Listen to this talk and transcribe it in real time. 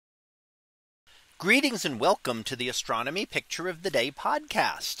Greetings and welcome to the Astronomy Picture of the Day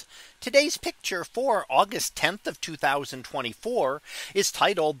podcast. Today's picture for August 10th of 2024 is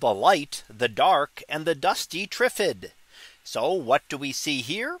titled The Light, the Dark, and the Dusty Trifid. So what do we see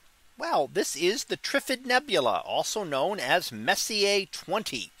here? Well, this is the Trifid Nebula, also known as Messier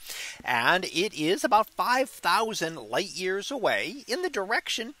 20. And it is about 5,000 light years away in the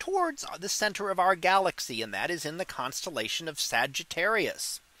direction towards the center of our galaxy, and that is in the constellation of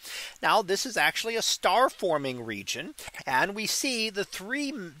Sagittarius. Now, this is actually a star forming region, and we see the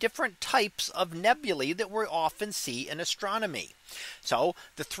three different types of nebulae that we often see in astronomy. So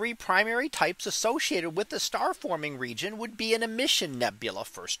the three primary types associated with the star forming region would be an emission nebula.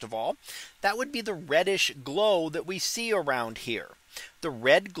 First of all, that would be the reddish glow that we see around here. The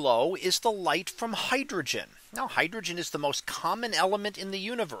red glow is the light from hydrogen. Now, hydrogen is the most common element in the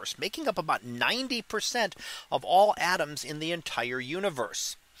universe, making up about 90% of all atoms in the entire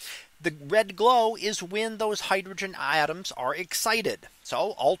universe. The red glow is when those hydrogen atoms are excited.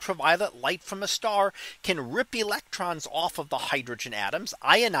 So ultraviolet light from a star can rip electrons off of the hydrogen atoms,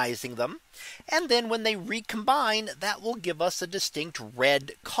 ionizing them. And then when they recombine, that will give us a distinct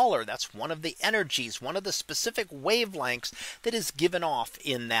red color. That's one of the energies, one of the specific wavelengths that is given off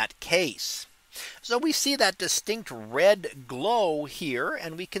in that case. So we see that distinct red glow here,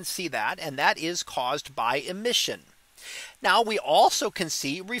 and we can see that, and that is caused by emission. Now we also can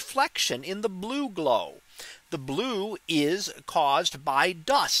see reflection in the blue glow. The blue is caused by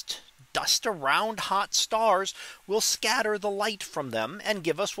dust. Dust around hot stars will scatter the light from them and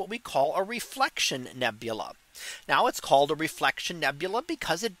give us what we call a reflection nebula. Now it's called a reflection nebula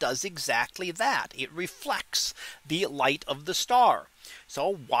because it does exactly that. It reflects the light of the star.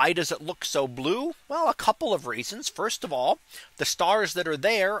 So why does it look so blue? Well, a couple of reasons. First of all, the stars that are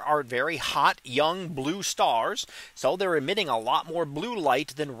there are very hot, young blue stars. So they're emitting a lot more blue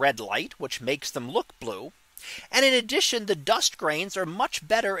light than red light, which makes them look blue. And in addition, the dust grains are much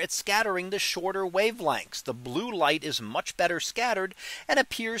better at scattering the shorter wavelengths. The blue light is much better scattered and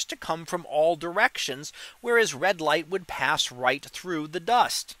appears to come from all directions, whereas red light would pass right through the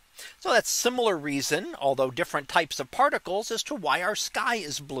dust. So that's similar reason, although different types of particles, as to why our sky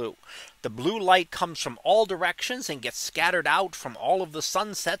is blue. The blue light comes from all directions and gets scattered out from all of the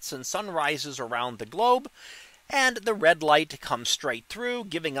sunsets and sunrises around the globe. And the red light comes straight through,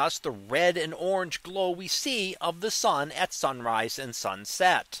 giving us the red and orange glow we see of the sun at sunrise and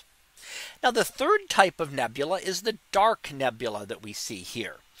sunset. Now, the third type of nebula is the dark nebula that we see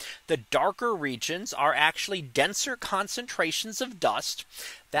here. The darker regions are actually denser concentrations of dust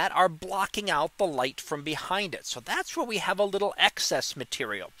that are blocking out the light from behind it. So that's where we have a little excess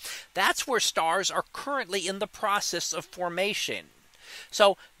material. That's where stars are currently in the process of formation.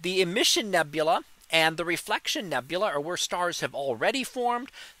 So the emission nebula and the reflection nebula are where stars have already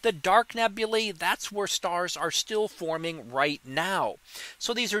formed. The dark nebulae, that's where stars are still forming right now.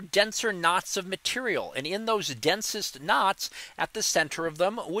 So these are denser knots of material. And in those densest knots, at the center of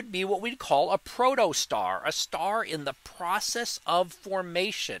them would be what we'd call a protostar, a star in the process of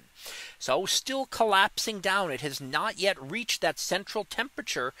formation. So still collapsing down. It has not yet reached that central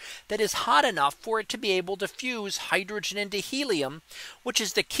temperature that is hot enough for it to be able to fuse hydrogen into helium, which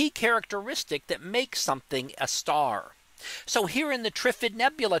is the key characteristic that makes something a star. So here in the Trifid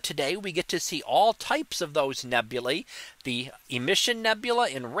Nebula today, we get to see all types of those nebulae. The emission nebula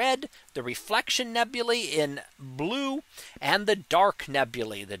in red, the reflection nebulae in blue, and the dark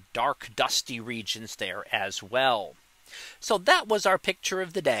nebulae, the dark dusty regions there as well. So that was our picture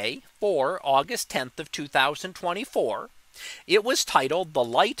of the day for August 10th of 2024. It was titled The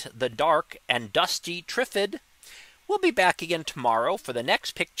Light, the Dark, and Dusty Trifid. We'll be back again tomorrow for the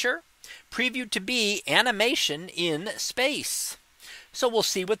next picture, previewed to be animation in space. So we'll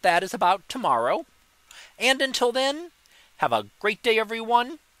see what that is about tomorrow. And until then, have a great day,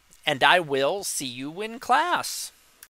 everyone, and I will see you in class.